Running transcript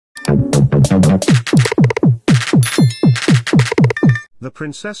The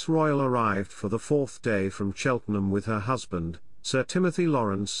Princess Royal arrived for the fourth day from Cheltenham with her husband, Sir Timothy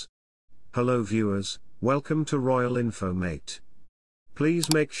Lawrence. Hello viewers, welcome to Royal Info Mate.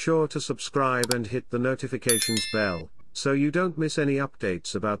 Please make sure to subscribe and hit the notifications bell, so you don't miss any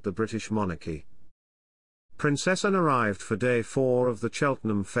updates about the British monarchy. Princess Anne arrived for day 4 of the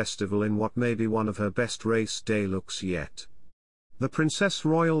Cheltenham Festival in what may be one of her best race day looks yet. The Princess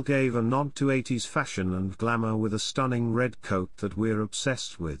Royal gave a nod to 80s fashion and glamour with a stunning red coat that we're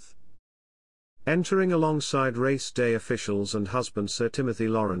obsessed with. Entering alongside race day officials and husband Sir Timothy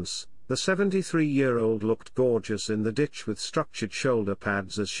Lawrence, the 73-year-old looked gorgeous in the ditch with structured shoulder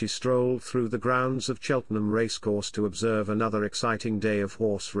pads as she strolled through the grounds of Cheltenham Racecourse to observe another exciting day of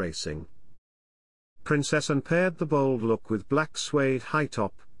horse racing. Princess Anne paired the bold look with black suede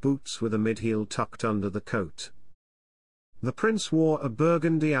high-top boots with a mid-heel tucked under the coat. The prince wore a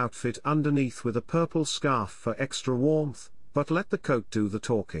burgundy outfit underneath with a purple scarf for extra warmth, but let the coat do the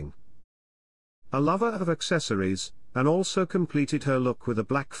talking. A lover of accessories, Anne also completed her look with a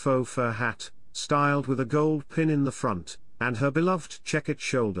black faux fur hat, styled with a gold pin in the front, and her beloved checkered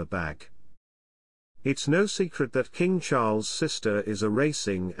shoulder bag. It's no secret that King Charles' sister is a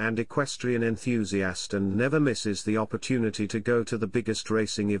racing and equestrian enthusiast and never misses the opportunity to go to the biggest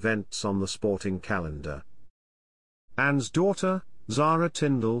racing events on the sporting calendar. Anne's daughter, Zara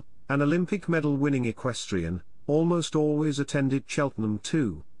Tindall, an Olympic medal-winning equestrian, almost always attended Cheltenham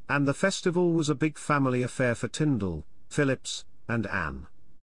too, and the festival was a big family affair for Tindall, Phillips, and Anne.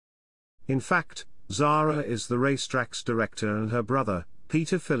 In fact, Zara is the racetrack's director and her brother,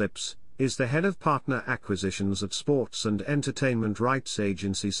 Peter Phillips, is the head of partner acquisitions at sports and entertainment rights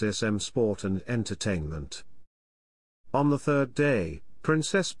agency CSM Sport and Entertainment. On the third day,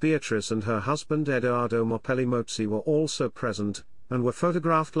 Princess Beatrice and her husband Edoardo Mopelli Mozzi were also present, and were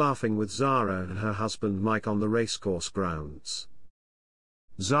photographed laughing with Zara and her husband Mike on the racecourse grounds.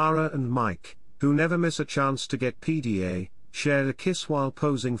 Zara and Mike, who never miss a chance to get PDA, shared a kiss while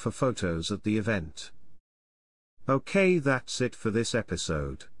posing for photos at the event. Okay, that's it for this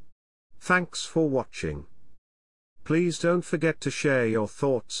episode. Thanks for watching. Please don't forget to share your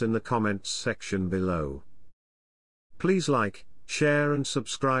thoughts in the comments section below. Please like, share and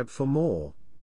subscribe for more.